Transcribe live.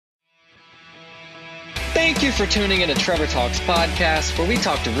Thank you for tuning in to Trevor Talks podcast, where we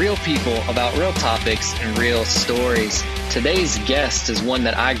talk to real people about real topics and real stories. Today's guest is one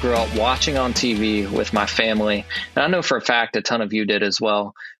that I grew up watching on TV with my family, and I know for a fact a ton of you did as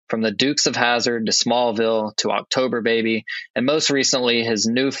well. From the Dukes of Hazzard to Smallville to October Baby, and most recently his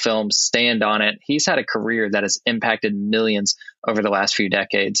new film, Stand On It. He's had a career that has impacted millions over the last few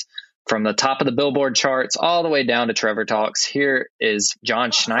decades. From the top of the Billboard charts all the way down to Trevor Talks, here is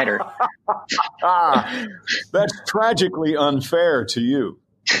John Schneider. That's tragically unfair to you.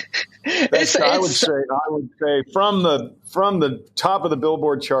 I would say from the top of the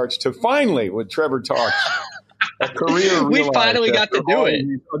Billboard charts to finally with Trevor Talks, a career we finally got to do it.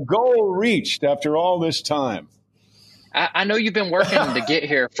 A goal reached after all this time. I know you've been working to get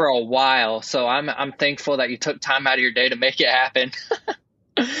here for a while, so I'm thankful that you took time out of your day to make it happen.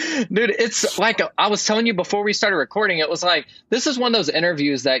 Dude, it's like I was telling you before we started recording, it was like, this is one of those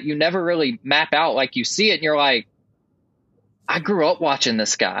interviews that you never really map out. Like, you see it and you're like, I grew up watching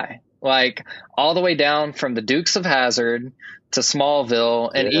this guy, like all the way down from the Dukes of Hazzard to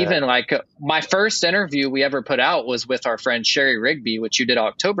Smallville. And even like my first interview we ever put out was with our friend Sherry Rigby, which you did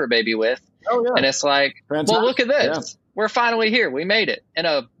October Baby with. Oh, yeah. And it's like, fantastic. Well, look at this. Yeah. We're finally here. We made it in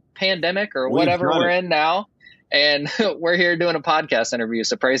a pandemic or whatever we're in now. And we're here doing a podcast interview.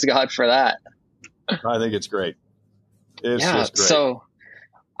 So praise God for that. I think it's great. It's just great. So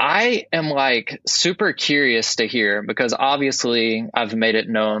I am like super curious to hear, because obviously I've made it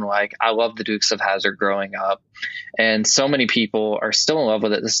known, like, I love the Dukes of Hazzard growing up, and so many people are still in love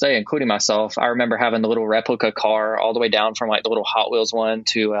with it this day, including myself. I remember having the little replica car all the way down from like the little Hot Wheels one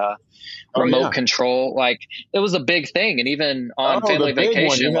to remote control. Like, it was a big thing. And even on family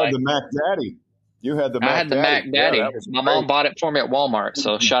vacation, you had the Mac Daddy. I had the Mac Daddy. Yeah, my mom bought it for me at Walmart.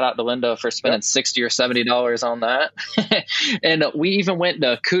 So shout out to Linda for spending $60 or $70 on that. And we even went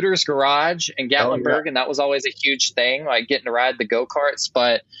to Cooter's Garage in Gatlinburg, and that was always a huge thing, like getting to ride the go-karts.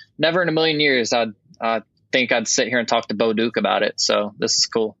 But never in a million years I'd think I'd sit here and talk to Bo Duke about it. So this is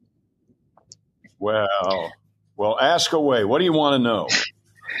cool. Well, ask away. What do you want to know?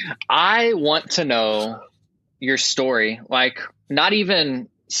 I want to know your story. Like, not even...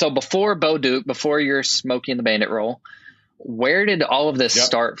 So before Bo Duke, before your Smokey and the Bandit role, where did all of this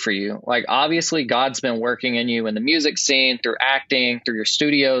start for you? Like, obviously God's been working in you in the music scene, through acting, through your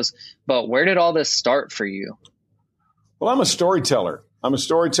studios, but where did all this start for you? Well, I'm a storyteller. I'm a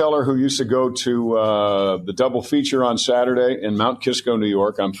storyteller who used to go to the double feature on Saturday in Mount Kisco, New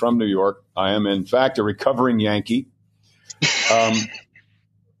York. I'm from New York. I am, in fact, a recovering Yankee.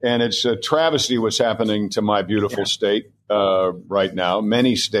 And it's a travesty what's happening to my beautiful state right now.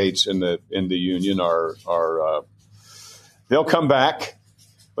 Many states in the union are they'll come back,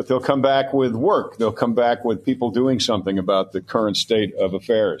 but they'll come back with work. They'll come back with people doing something about the current state of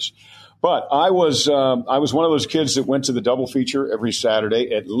affairs. But I was one of those kids that went to the double feature every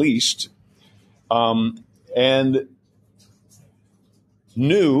Saturday at least, and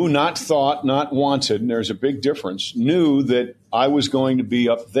knew, not thought, not wanted, and there's a big difference, knew that I was going to be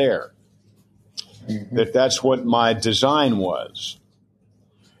up there, that's what my design was.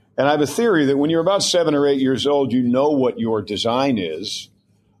 And I have a theory that when you're about 7 or 8 years old, you know what your design is,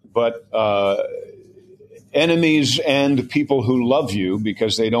 but enemies and people who love you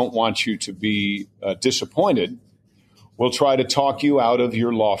because they don't want you to be disappointed will try to talk you out of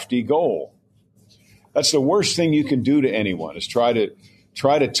your lofty goal. That's the worst thing you can do to anyone, is try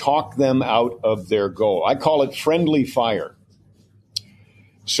to talk them out of their goal. I call it friendly fire.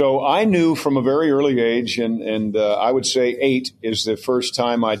 So I knew from a very early age, and I would say 8 is the first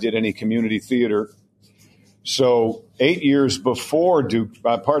time I did any community theater. So 8 years before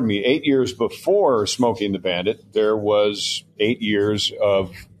 8 years before Smokey and the Bandit, there was 8 years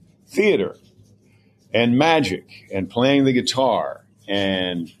of theater and magic and playing the guitar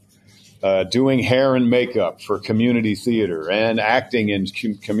and doing hair and makeup for community theater and acting in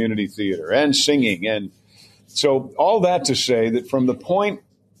community theater and singing. And so all that to say that from the point,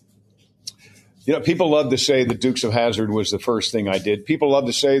 people love to say that Dukes of Hazzard was the first thing I did. People love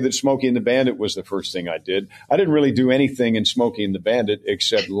to say that Smokey and the Bandit was the first thing I did. I didn't really do anything in Smokey and the Bandit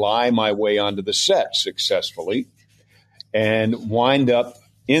except lie my way onto the set successfully and wind up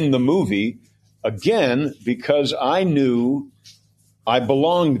in the movie again because I knew I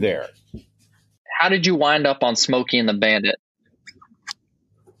belonged there. How did you wind up on Smokey and the Bandit?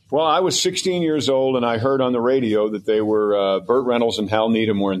 Well, I was 16 years old, and I heard on the radio that they were Burt Reynolds and Hal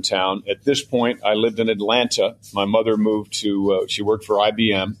Needham were in town. At this point, I lived in Atlanta. My mother moved to she worked for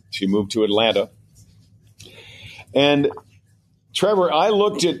IBM. She moved to Atlanta. And Trevor, I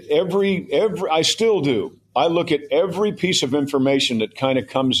looked at every I still do. I look at every piece of information that kind of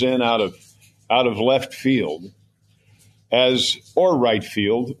comes in out out of left field or right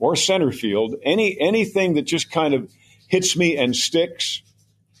field or center field, anything that just kind of hits me and sticks,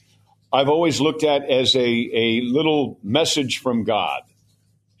 I've always looked at as a little message from God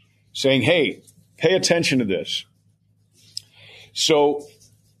saying, hey, pay attention to this. So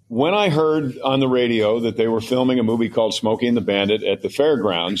when I heard on the radio that they were filming a movie called Smokey and the Bandit at the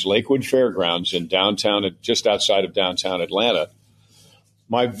fairgrounds, Lakewood Fairgrounds in just outside of downtown Atlanta,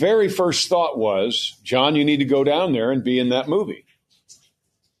 my very first thought was, John, you need to go down there and be in that movie.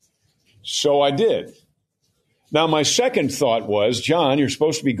 So I did. Now, my second thought was, John, you're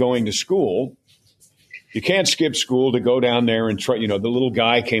supposed to be going to school. You can't skip school to go down there and try. The little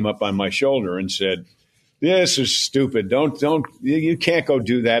guy came up on my shoulder and said, this is stupid. You can't go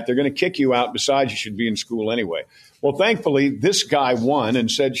do that. They're going to kick you out. Besides, you should be in school anyway. Well, thankfully, this guy won and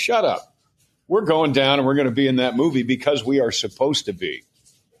said, shut up. We're going down and we're going to be in that movie because we are supposed to be.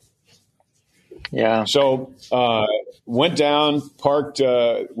 Yeah. So went down, parked,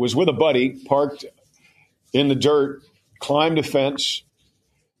 was with a buddy, parked in the dirt, climbed a fence,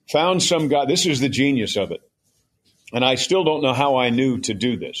 found some guy. This is the genius of it. And I still don't know how I knew to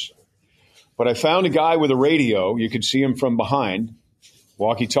do this. But I found a guy with a radio. You could see him from behind,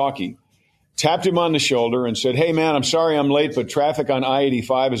 walkie-talkie, tapped him on the shoulder and said, hey, man, I'm sorry I'm late, but traffic on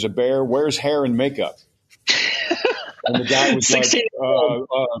I-85 is a bear. Where's hair and makeup? And the guy was like,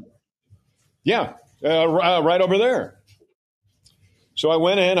 right over there. So I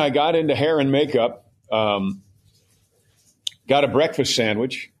went in, I got into hair and makeup, got a breakfast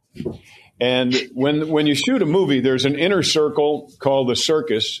sandwich. And when you shoot a movie, there's an inner circle called the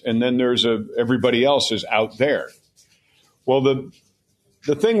circus, and then there's everybody else is out there. Well,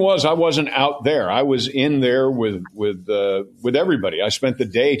 the thing was, I wasn't out there. I was in there with everybody. I spent the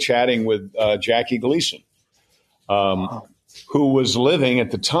day chatting with Jackie Gleason, who was living at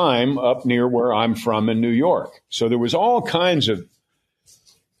the time up near where I'm from in New York. So there was all kinds of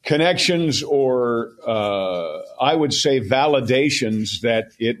connections or I would say validations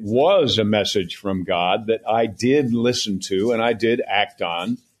that it was a message from God that I did listen to and I did act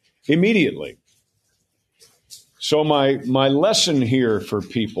on immediately. So my lesson here for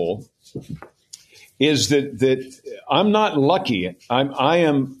people is that I'm not lucky. I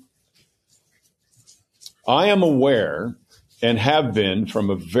am aware and have been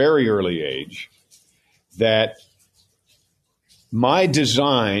from a very early age that my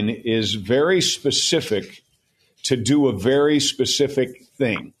design is very specific to do a very specific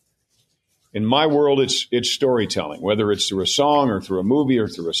thing. In my world, it's storytelling, whether it's through a song or through a movie or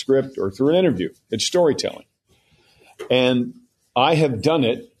through a script or through an interview. It's storytelling. And I have done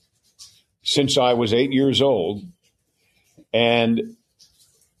it since I was 8 years old, and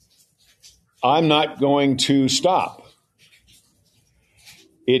I'm not going to stop.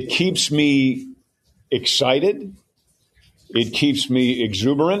 It keeps me excited. It keeps me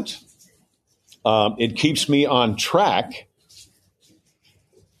exuberant. It keeps me on track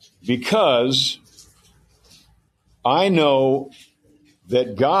because I know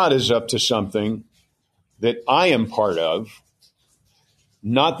that God is up to something that I am part of,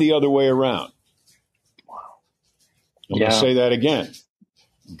 not the other way around. I'm going to say that again.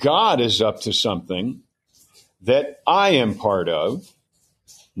 God is up to something that I am part of,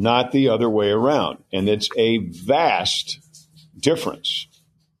 not the other way around. And it's a vast difference.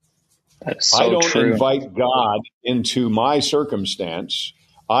 That's so I don't true. invite God into my circumstance.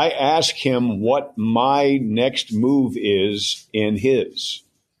 I ask him what my next move is in his.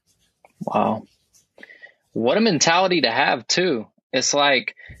 Wow. What a mentality to have, too. It's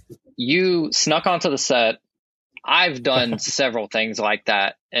like you snuck onto the set. I've done several things like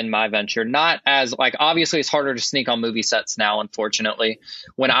that in my venture. Not as like, obviously it's harder to sneak on movie sets now, unfortunately.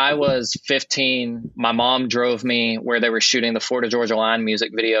 When I was 15, my mom drove me where they were shooting the Florida Georgia Line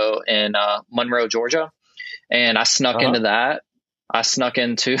music video in Monroe, Georgia. And I snuck into that. I snuck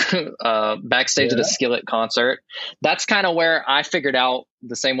into backstage of the Skillet concert. That's kind of where I figured out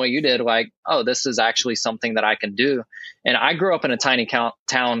the same way you did, like, oh, this is actually something that I can do. And I grew up in a tiny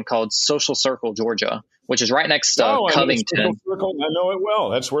town called Social Circle, Georgia, which is right next to Covington. I know it well.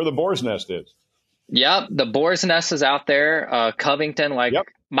 That's where the Boar's Nest is. Yep. The Boar's Nest is out there. Covington,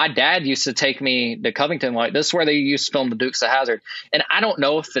 my dad used to take me to Covington. Like, this is where they used to film the Dukes of Hazzard. And I don't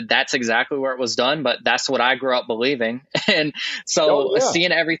know if that's exactly where it was done, but that's what I grew up believing. And so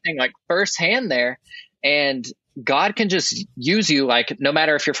seeing everything like firsthand there, and God can just use you, like, no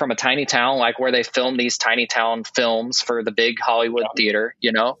matter if you're from a tiny town, like where they film these tiny town films for the big Hollywood theater,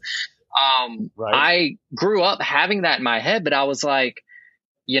 you know. I grew up having that in my head, but I was like,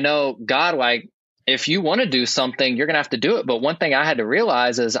 you know, God, like, if you want to do something, you're going to have to do it. But one thing I had to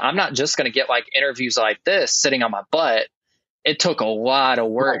realize is I'm not just going to get like interviews like this sitting on my butt. It took a lot of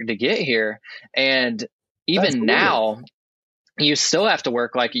work to get here. And even now, you still have to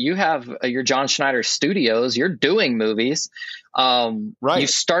work. Like you have your John Schneider Studios, you're doing movies. You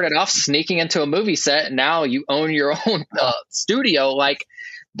started off sneaking into a movie set, and now you own your own studio. Like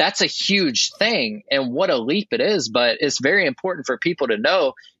that's a huge thing, and what a leap it is. But it's very important for people to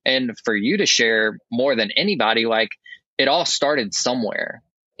know, and for you to share more than anybody. Like it all started somewhere,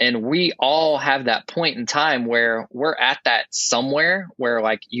 and we all have that point in time where we're at that somewhere where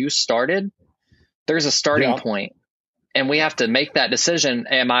like you started. There's a starting point. And we have to make that decision.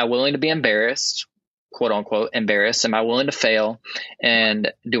 Am I willing to be embarrassed, quote unquote, embarrassed? Am I willing to fail?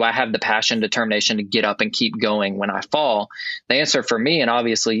 And do I have the passion, determination to get up and keep going when I fall? The answer for me, and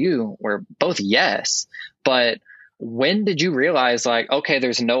obviously you, were both yes. But when did you realize like, okay,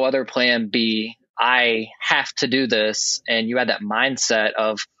 there's no other plan B. I have to do this. And you had that mindset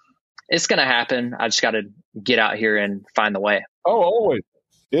of it's going to happen. I just got to get out here and find the way. Oh, always.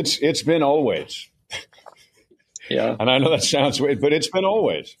 It's been always. Yeah. And I know that sounds weird, but it's been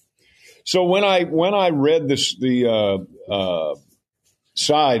always. So when I read the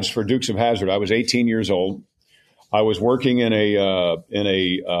sides for Dukes of Hazzard, I was 18 years old. I was working in a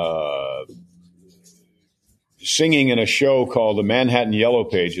singing in a show called the Manhattan Yellow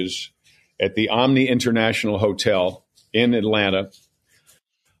Pages at the Omni International Hotel in Atlanta.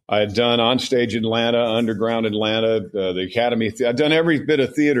 I had done Onstage Atlanta, Underground Atlanta, the Academy. I'd done every bit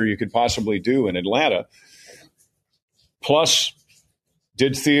of theater you could possibly do in Atlanta. Plus,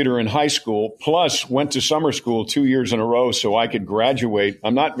 did theater in high school, plus went to summer school 2 years in a row so I could graduate.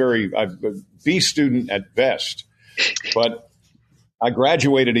 I'm a B student at best, but I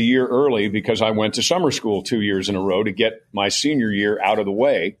graduated a year early because I went to summer school 2 years in a row to get my senior year out of the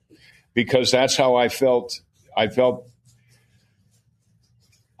way, because that's how I felt. I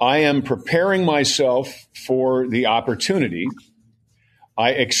am preparing myself for the opportunity.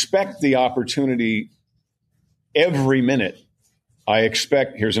 I expect the opportunity every minute. I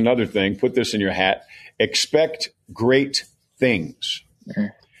expect, here's another thing, put this in your hat, expect great things. Mm-hmm.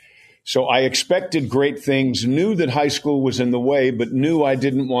 So I expected great things, knew that high school was in the way, but knew I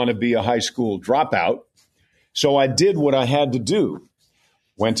didn't want to be a high school dropout. So I did what I had to do.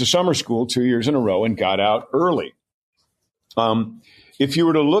 Went to summer school 2 years in a row and got out early. If you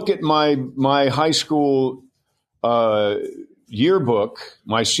were to look at my high school yearbook,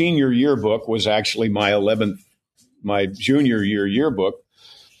 my senior yearbook was actually my junior year yearbook,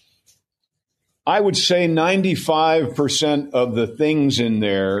 I would say 95% of the things in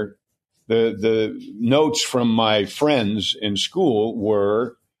there, the notes from my friends in school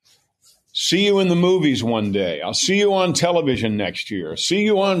were, see you in the movies one day. I'll see you on television next year. See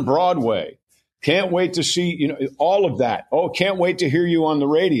you on Broadway. Can't wait to see, all of that. Oh, can't wait to hear you on the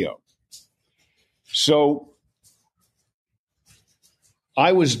radio. So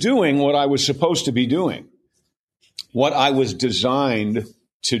I was doing what I was supposed to be doing, what I was designed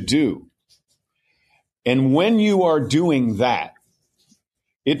to do. And when you are doing that,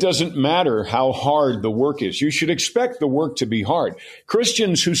 it doesn't matter how hard the work is. You should expect the work to be hard.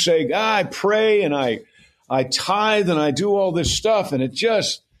 Christians who say, I pray and I tithe and I do all this stuff and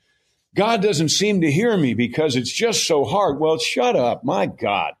God doesn't seem to hear me because it's just so hard. Well, shut up. My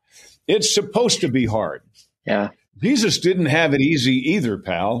God. It's supposed to be hard. Yeah. Jesus didn't have it easy either,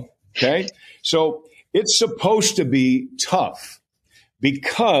 pal. Okay. So it's supposed to be tough,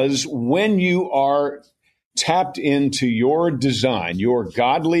 because when you are tapped into your design, your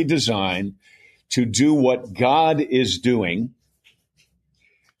godly design to do what God is doing,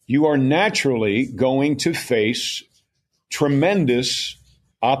 you are naturally going to face tremendous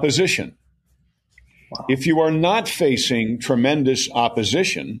opposition. Wow. If you are not facing tremendous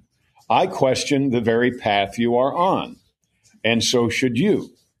opposition, I question the very path you are on. And so should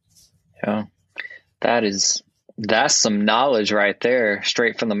you. Yeah. That's some knowledge right there,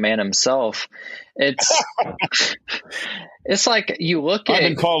 straight from the man himself. It's like you look at. I've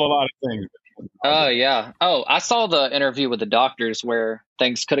been called a lot of things. Oh yeah. Oh, I saw the interview with the doctors where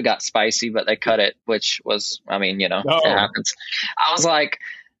things could have got spicy, but they cut it, which was, it happens. I was like,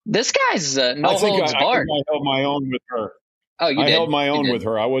 this guy's no holds barred. I held my own with her. Oh, you did? I held my own with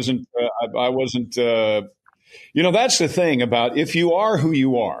her. I wasn't. That's the thing about if you are who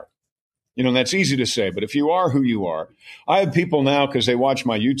you are. That's easy to say, but if you are who you are, I have people now because they watch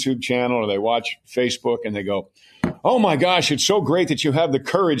my YouTube channel or they watch Facebook and they go, oh my gosh, it's so great that you have the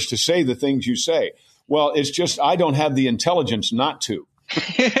courage to say the things you say. Well, it's just, I don't have the intelligence not to.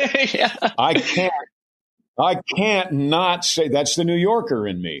 Yeah. I can't not say, that's the New Yorker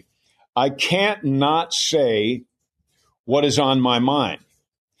in me. I can't not say what is on my mind.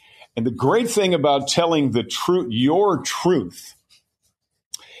 And the great thing about telling the truth, your truth,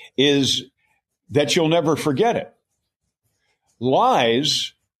 is that you'll never forget it.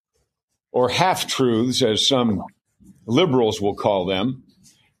 Lies, or half-truths, as some liberals will call them,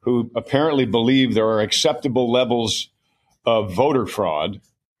 who apparently believe there are acceptable levels of voter fraud.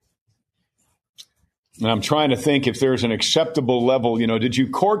 And I'm trying to think if there's an acceptable level. Did you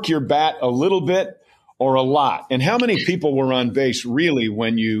cork your bat a little bit or a lot? And how many people were on base really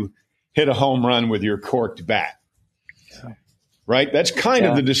when you hit a home run with your corked bat? Right? That's kind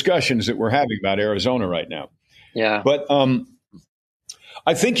of the discussions that we're having about Arizona right now. Yeah. But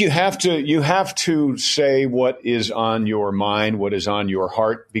I think you have to say what is on your mind, what is on your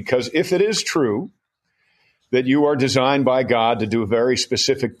heart, because if it is true that you are designed by God to do a very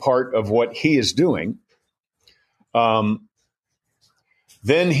specific part of what He is doing, then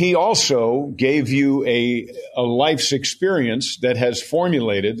He also gave you a life's experience that has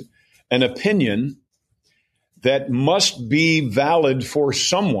formulated an opinion that must be valid for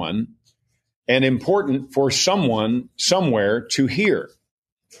someone and important for someone somewhere to hear.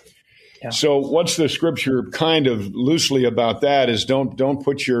 Yeah. So what's the scripture kind of loosely about that is don't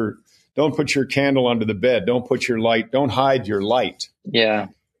put your candle under the bed. Don't hide your light. Yeah.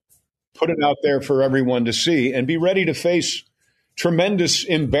 Put it out there for everyone to see and be ready to face tremendous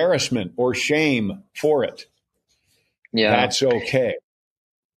embarrassment or shame for it. Yeah. That's okay.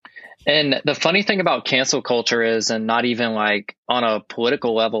 And the funny thing about cancel culture is, and not even like on a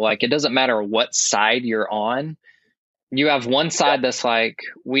political level, like it doesn't matter what side you're on. You have one side that's like,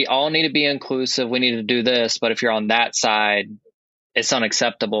 we all need to be inclusive. We need to do this. But if you're on that side, it's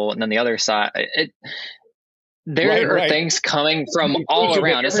unacceptable. And then the other side, there are things coming from all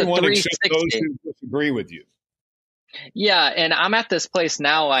around. It's a 360. Those who disagree with you. Yeah. And I'm at this place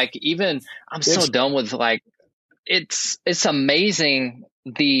now, like I'm so done with like, it's amazing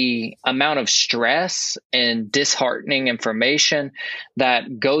the amount of stress and disheartening information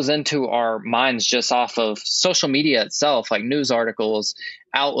that goes into our minds just off of social media itself, like news articles,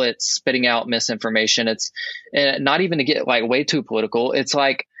 outlets spitting out misinformation. It's not even to get like way too political. It's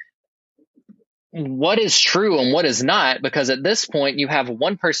like, what is true and what is not, because at this point you have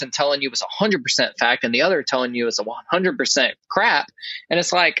one person telling you it's 100% fact and the other telling you it's 100% crap. And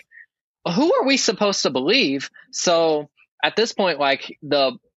it's like, who are we supposed to believe? So at this point, like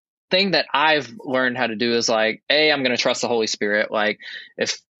the thing that I've learned how to do is like, I'm going to trust the Holy Spirit. Like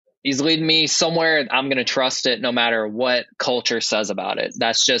if He's leading me somewhere, I'm going to trust it no matter what culture says about it.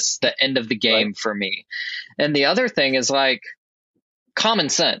 That's just the end of the game for me. And the other thing is like common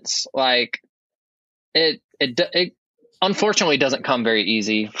sense. Like it unfortunately doesn't come very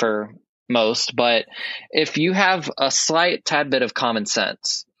easy for most, but if you have a slight tad bit of common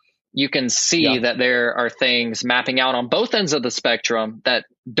sense, you can see that there are things mapping out on both ends of the spectrum that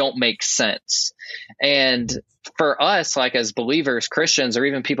don't make sense. And for us, like as believers, Christians, or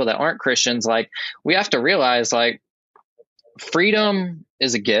even people that aren't Christians, like we have to realize like freedom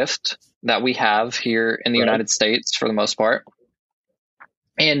is a gift that we have here in the United States for the most part.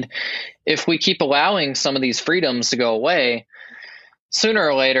 And if we keep allowing some of these freedoms to go away, sooner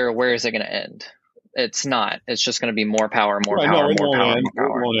or later, where is it going to end? It's not. It's just going to be more power, more power, more power. It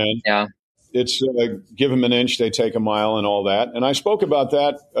won't end. Yeah. It's give them an inch, they take a mile and all that. And I spoke about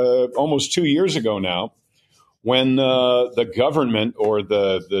that almost 2 years ago now when the government or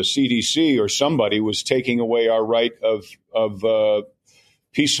the CDC or somebody was taking away our right of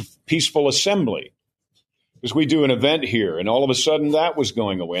peaceful assembly. Because we do an event here and all of a sudden that was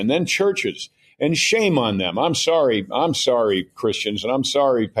going away. And then churches, and shame on them. I'm sorry, Christians, and I'm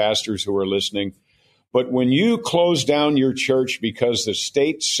sorry, pastors who are listening. But when you close down your church because the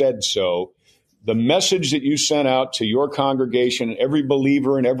state said so, the message that you sent out to your congregation, every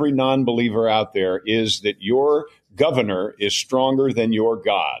believer and every non-believer out there, is that your governor is stronger than your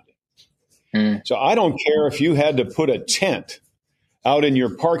God. So I don't care if you had to put a tent out in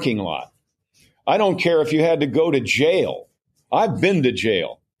your parking lot. I don't care if you had to go to jail. I've been to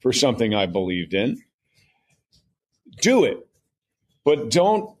jail for something I believed in. Do it. But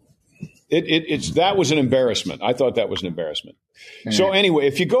don't. That was an embarrassment. I thought that was an embarrassment. So anyway,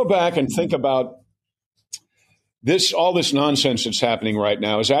 if you go back and think about this, all this nonsense that's happening right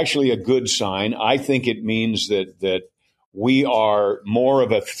now is actually a good sign. I think it means that we are more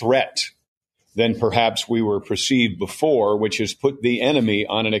of a threat than perhaps we were perceived before, which has put the enemy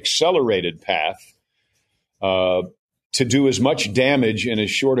on an accelerated path to do as much damage in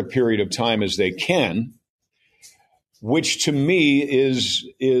as short a period of time as they can. Which to me is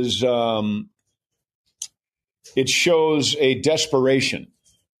it shows a desperation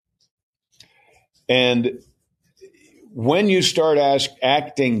And when you start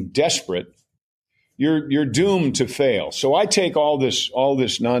acting desperate, you're doomed to fail. So I take all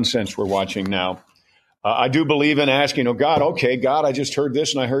this nonsense we're watching now. I do believe in asking, God, okay, God, I just heard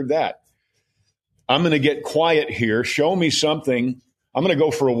this and I heard that. I'm going to get quiet here. Show me something. I'm going to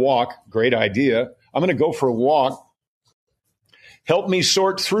go for a walk. Great idea. I'm going to go for a walk. Help me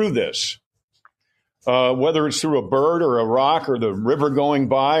sort through this. Whether it's through a bird or a rock or the river going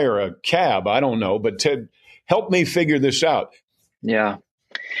by or a cab, I don't know, but to help me figure this out. Yeah.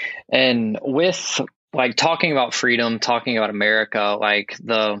 And with like talking about freedom, talking about America, like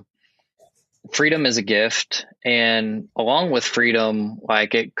the freedom is a gift. And along with freedom,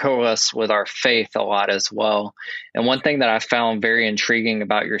 like it coexists with our faith a lot as well. And one thing that I found very intriguing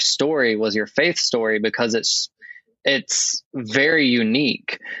about your story was your faith story, because it's very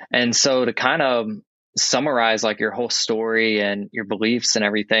unique. And so to kind of summarize like your whole story and your beliefs and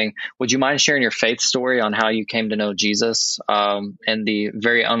everything, would you mind sharing your faith story on how you came to know Jesus, and the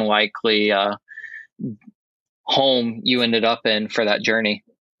very unlikely home you ended up in for that journey?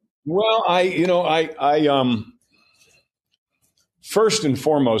 Well, first and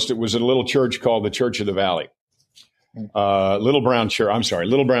foremost, it was at a little church called the Church of the Valley, Little Brown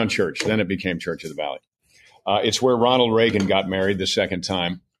Church. Then it became Church of the Valley. It's where Ronald Reagan got married the second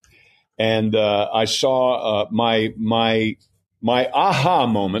time. And I saw my aha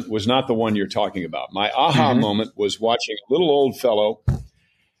moment was not the one you're talking about. My aha moment was watching a little old fellow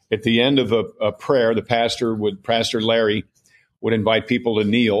at the end of a prayer. Pastor Larry would invite people to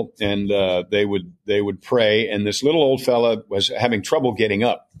kneel, and they would pray. And this little old fella was having trouble getting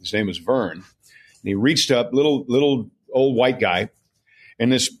up. His name was Vern. And he reached up, little old white guy,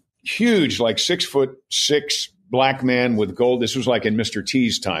 and this huge, like 6'6" black man with gold. This was like in Mr.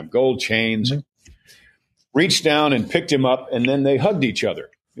 T's time, gold chains. Reached down and picked him up, and then they hugged each other.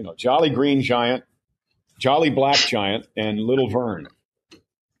 Jolly green giant, jolly black giant, and little Vern.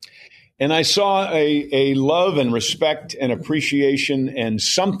 And I saw a love and respect and appreciation and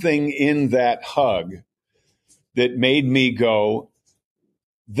something in that hug that made me go,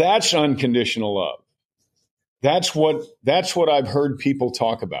 that's unconditional love. That's what I've heard people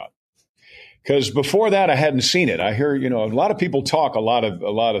talk about. Because before that, I hadn't seen it. I hear, a lot of people talk a lot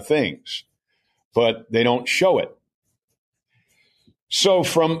of things, but they don't show it. So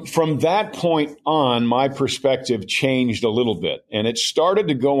from that point on, my perspective changed a little bit, and it started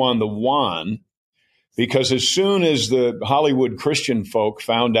to go on the wan, because as soon as the Hollywood Christian folk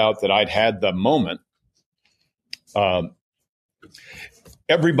found out that I'd had the moment,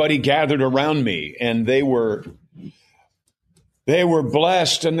 everybody gathered around me, and they were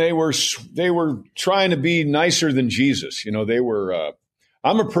blessed, and they were trying to be nicer than Jesus.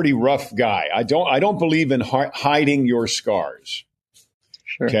 I'm a pretty rough guy. I don't believe in hiding your scars.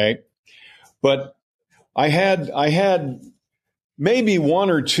 Sure. Okay. But I had maybe one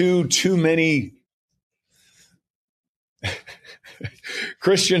or two too many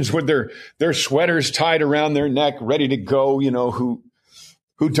Christians with their sweaters tied around their neck, ready to go,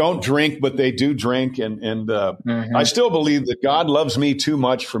 who don't drink, but they do drink. And I still believe that God loves me too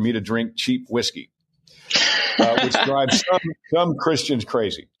much for me to drink cheap whiskey, which drives some Christians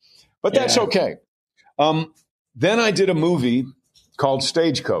crazy. But that's okay. Then I did a movie called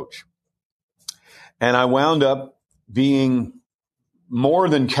Stagecoach, and I wound up being more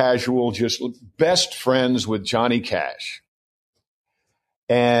than casual, just best friends with Johnny Cash.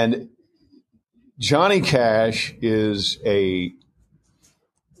 And Johnny Cash is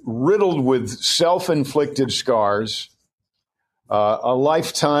riddled with self-inflicted scars, a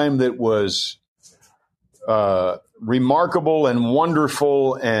lifetime that was remarkable and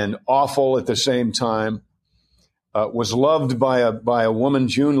wonderful and awful at the same time. Was loved by a woman.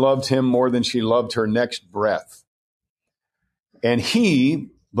 June loved him more than she loved her next breath. And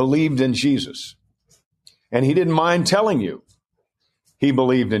he believed in Jesus. And he didn't mind telling you he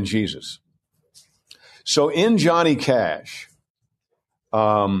believed in Jesus. So in Johnny Cash,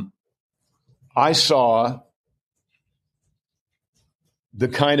 I saw the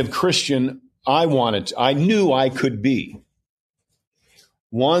kind of Christian I knew I could be.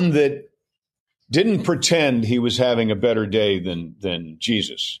 One that didn't pretend he was having a better day than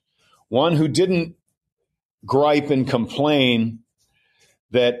Jesus. One who didn't gripe and complain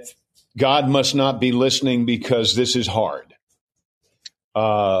that God must not be listening because this is hard.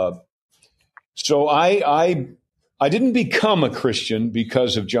 So I didn't become a Christian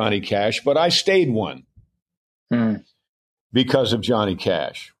because of Johnny Cash, but I stayed one because of Johnny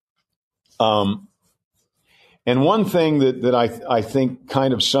Cash. And one thing that I think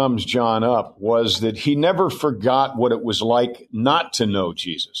kind of sums John up was that he never forgot what it was like not to know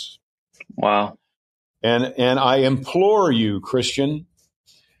Jesus. Wow. And I implore you, Christian,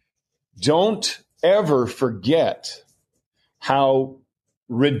 don't ever forget how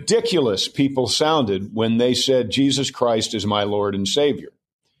ridiculous people sounded when they said, Jesus Christ is my Lord and Savior.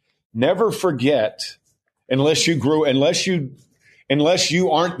 Never forget, unless you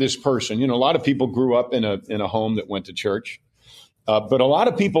aren't this person. You know, a lot of people grew up in a home that went to church, but a lot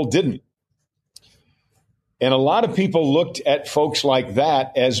of people didn't. And a lot of people looked at folks like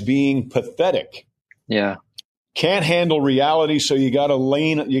that as being pathetic. Yeah. Can't handle reality, so you got to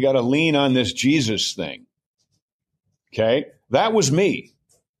lean on this Jesus thing. Okay? That was me.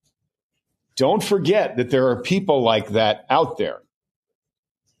 Don't forget that there are people like that out there.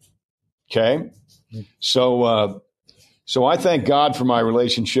 Okay? So I thank God for my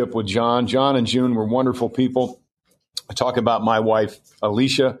relationship with John. John and June were wonderful people. I talk about my wife,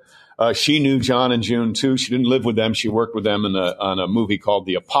 Alicia. She knew John and June too. She didn't live with them. She worked with them on a movie called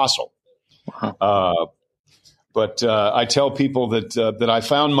The Apostle. Wow. But I tell people that I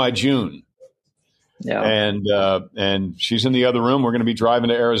found my June. Yeah. And she's in the other room. We're going to be driving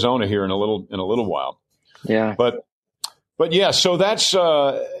to Arizona here in a little while. Yeah. But yeah, so that's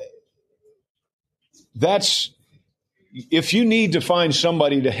if you need to find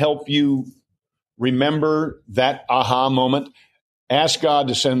somebody to help you remember that aha moment, ask God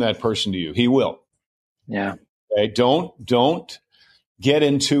to send that person to you. He will. Yeah. Okay? Don't get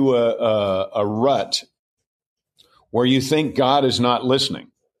into a rut where you think God is not listening.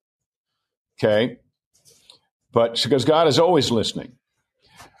 Okay? But because God is always listening.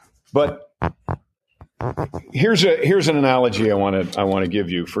 But here's an analogy I want to give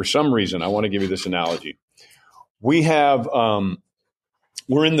you. For some reason, I want to give you this analogy. We have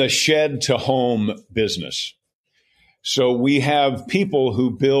we're in the shed to home business. So we have people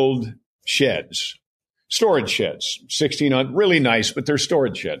who build sheds, storage sheds, 1,600, really nice, but they're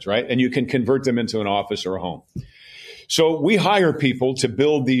storage sheds, right? And you can convert them into an office or a home. So we hire people to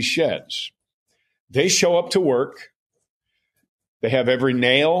build these sheds. They show up to work. They have every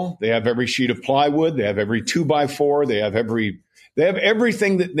nail. They have every sheet of plywood. They have every 2x4. They have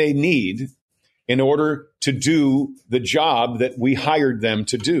everything that they need in order to do the job that we hired them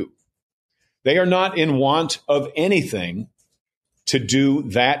to do. They are not in want of anything to do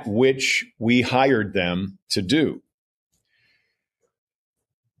that which we hired them to do.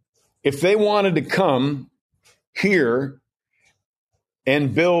 If they wanted to come here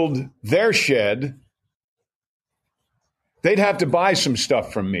and build their shed, they'd have to buy some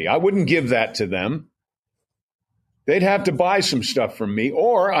stuff from me. I wouldn't give that to them. They'd have to buy some stuff from me.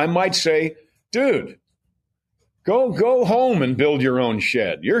 Or I might say, dude, go home and build your own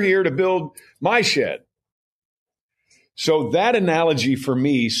shed. You're here to build my shed. So that analogy for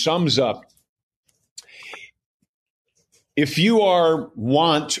me sums up. If you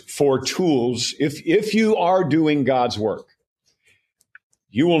want for tools, if you are doing God's work,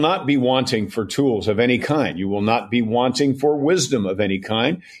 you will not be wanting for tools of any kind. You will not be wanting for wisdom of any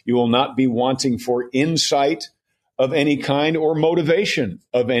kind. You will not be wanting for insight of any kind or motivation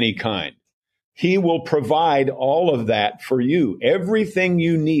of any kind. He will provide all of that for you. Everything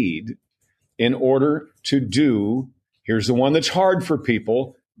you need in order to do, here's the one that's hard for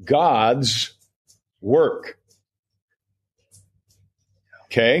people, God's work.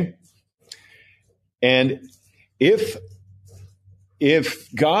 Okay? And if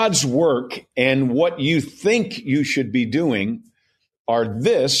God's work and what you think you should be doing are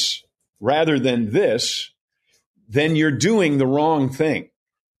this rather than this, then you're doing the wrong thing.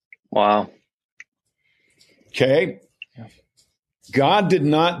 Wow. Okay? God did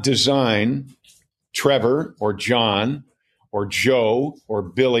not design Trevor or John or Joe or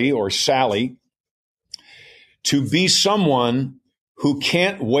Billy or Sally to be someone who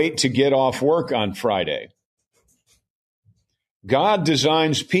can't wait to get off work on Friday. God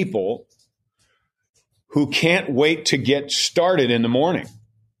designs people who can't wait to get started in the morning,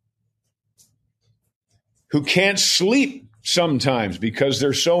 who can't sleep sometimes because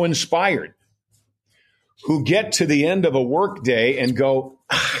they're so inspired, who get to the end of a work day and go,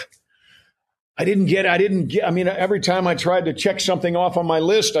 I didn't get, I mean, every time I tried to check something off on my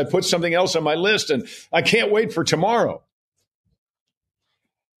list, I put something else on my list and I can't wait for tomorrow.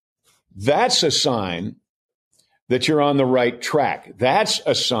 That's a sign that you're on the right track. That's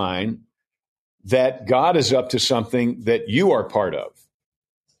a sign that God is up to something that you are part of,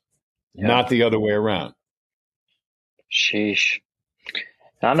 not the other way around. Sheesh.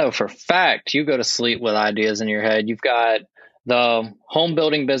 I know for a fact you go to sleep with ideas in your head. You've got the home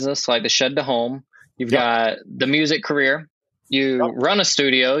building business, like the shed to home. You've got the music career. You run a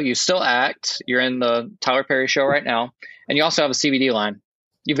studio. You still act. You're in the Tyler Perry show right now. And you also have a CBD line.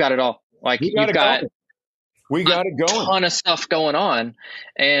 You've got it all. Like you've got We got it going. ton of stuff going on.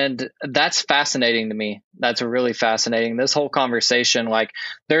 And that's fascinating to me. That's really fascinating. This whole conversation, like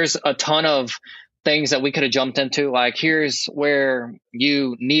there's a ton of things that we could have jumped into, like here's where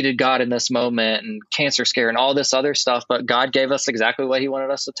you needed God in this moment and cancer scare and all this other stuff. But God gave us exactly what he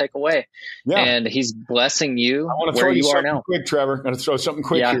wanted us to take away. Yeah. And he's blessing you I want to where throw you are now. Quick, Trevor. I'm going to throw something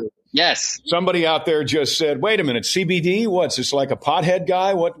quick here. Yes. Somebody out there just said, wait a minute, CBD? What's this, like a pothead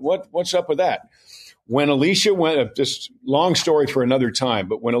guy? What's up with that? When Alicia went, just long story for another time,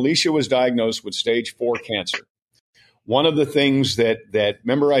 but when Alicia was diagnosed with stage 4 cancer, one of the things that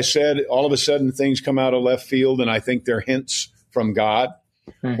remember I said, all of a sudden things come out of left field and I think they're hints from God.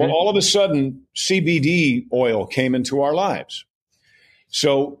 Mm-hmm. Well, all of a sudden CBD oil came into our lives.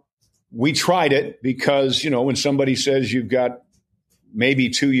 So we tried it because, when somebody says you've got maybe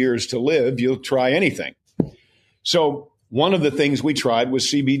 2 years to live, you'll try anything. So one of the things we tried was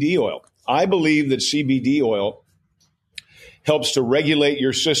CBD oil. I believe that CBD oil helps to regulate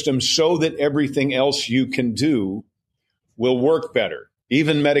your system so that everything else you can do will work better,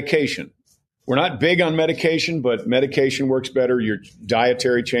 even medication. We're not big on medication, but medication works better. Your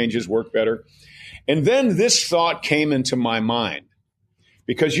dietary changes work better. And then this thought came into my mind,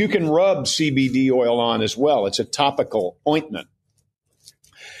 because you can rub CBD oil on as well. It's a topical ointment.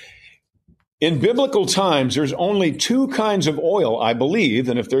 In biblical times, there's only 2 kinds of oil, I believe,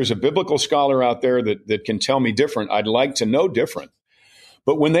 and if there's a biblical scholar out there that can tell me different, I'd like to know different.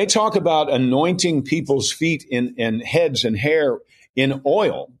 But when they talk about anointing people's feet and heads and hair in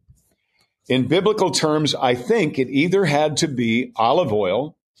oil, in biblical terms, I think it either had to be olive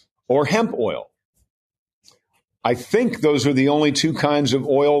oil or hemp oil. I think those are the only 2 kinds of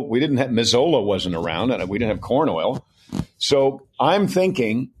oil. We didn't have, Mazola wasn't around, and we didn't have corn oil. So I'm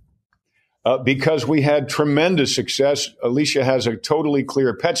thinking, because we had tremendous success, Alicia has a totally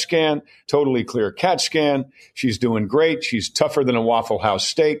clear PET scan, totally clear CAT scan. She's doing great. She's tougher than a Waffle House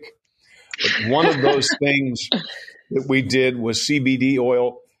steak. But one of those things that we did was CBD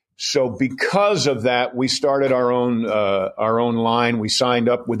oil. So because of that, we started our own line. We signed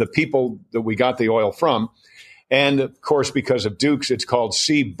up with the people that we got the oil from. And of course, because of Dukes, it's called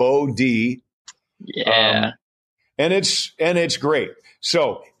CBOD. Yeah. And it's great.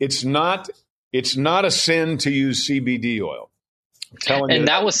 So it's not a sin to use CBD oil. I'm telling you. And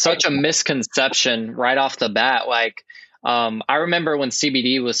that was such a misconception right off the bat. Like, I remember when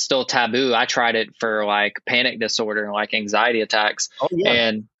CBD was still taboo, I tried it for like panic disorder, like anxiety attacks,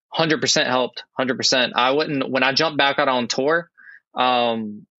 and 100% helped. 100%. When I jumped back out on tour,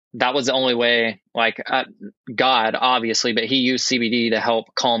 that was the only way, like God, obviously, but he used CBD to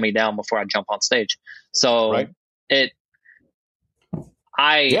help calm me down before I jump on stage. So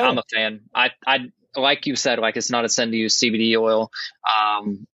I'm a fan. I like you said, like it's not a sin to use CBD oil.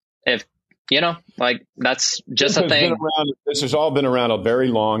 If like that's just a thing. This has all been around a very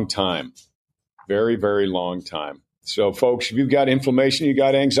long time, very, very long time. So, folks, if you've got inflammation, you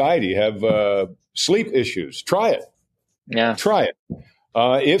got anxiety, you have sleep issues, try it. Yeah, try it.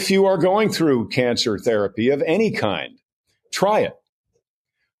 If you are going through cancer therapy of any kind, try it.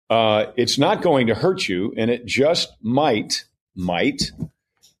 It's not going to hurt you, and it just might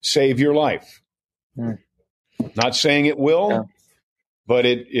save your life. Not saying it will, but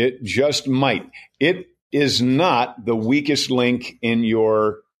it just might. It is not the weakest link in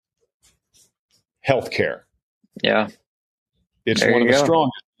your healthcare. Yeah. It's one of the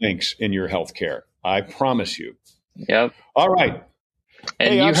strongest links in your healthcare. I promise you. Yep. All right.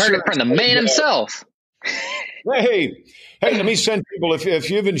 And you heard it from the man himself. Hey, let me send people, if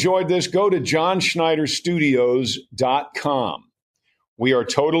you've enjoyed this, go to johnschneiderstudios.com. We are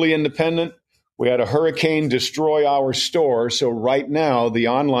totally independent. We had a hurricane destroy our store. So right now, the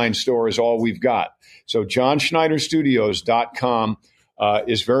online store is all we've got. So johnschneiderstudios.com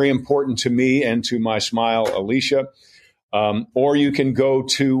is very important to me and to my smile, Alicia. Or you can go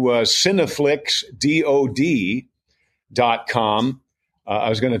to cineflixdod.com. I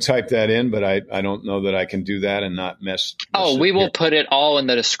was going to type that in, but I don't know that I can do that and not mess. We will put it all in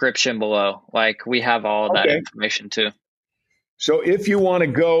the description below. Like we have all that information too. So if you want to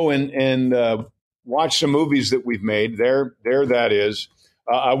go and watch some movies that we've made, there that is.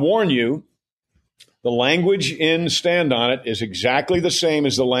 I warn you, the language in Stand On It is exactly the same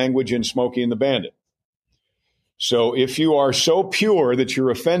as the language in Smokey and the Bandit. So if you are so pure that you're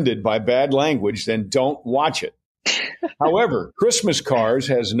offended by bad language, then don't watch it. However, Christmas Cars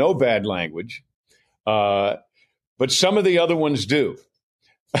has no bad language, but some of the other ones do.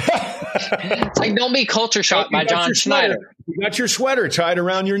 It's like Don't Be Culture Shocked by John Schneider. You got your sweater tied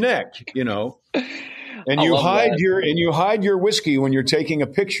around your neck, and you hide your whiskey when you're taking a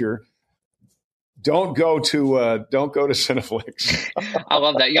picture. Don't go to Cineflix. I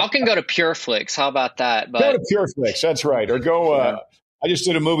love that. Y'all can go to PureFlix. How about that? Go to PureFlix. That's right. Or go. I just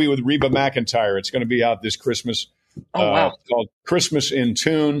did a movie with Reba McEntire. It's going to be out this Christmas. Wow. Called Christmas in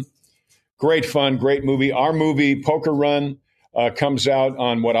Tune. Great fun. Great movie. Our movie Poker Run comes out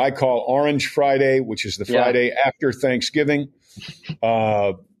on what I call Orange Friday, which is the Friday after Thanksgiving.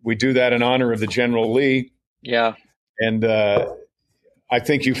 We do that in honor of the General Lee. Yeah. And I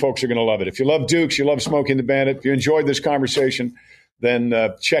think you folks are going to love it. If you love Dukes, you love Smokey and the Bandit, if you enjoyed this conversation, then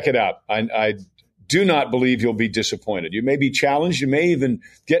check it out. I do not believe you'll be disappointed. You may be challenged. You may even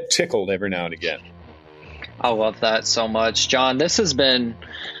get tickled every now and again. I love that so much. John, this has been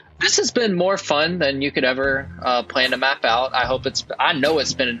more fun than you could ever plan to map out. I know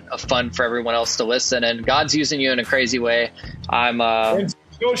it's been fun for everyone else to listen, and God's using you in a crazy way. And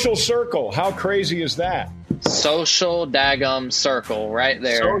Social Circle. How crazy is that? Social daggum circle right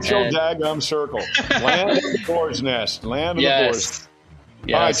there. Social daggum circle. Land of the boar's nest. Land of the boar's nest.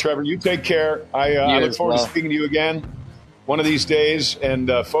 Yes. All right, Trevor, you take care. I look forward to speaking to you again one of these days. And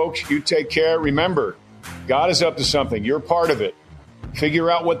folks, you take care. Remember, God is up to something. You're part of it.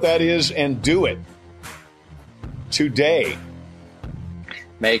 Figure out what that is and do it today.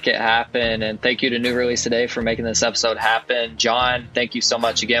 Make it happen. And thank you to New Release Today for making this episode happen. John, thank you so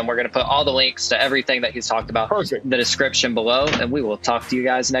much again. We're going to put all the links to everything that he's talked about in the description below, and we will talk to you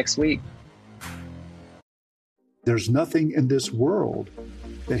guys next week. There's nothing in this world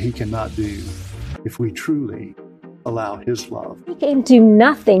that he cannot do if we truly allow his love. We can do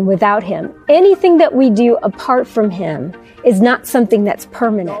nothing without him. Anything that we do apart from him is not something that's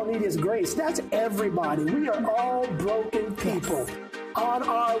permanent. All need is grace. That's everybody. We are all broken people on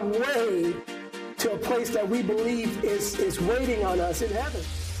our way to a place that we believe is waiting on us in heaven.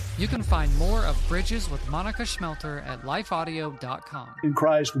 You can find more of Bridges with Monica Schmelter at lifeaudio.com. In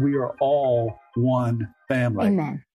Christ, we are all one family. Amen.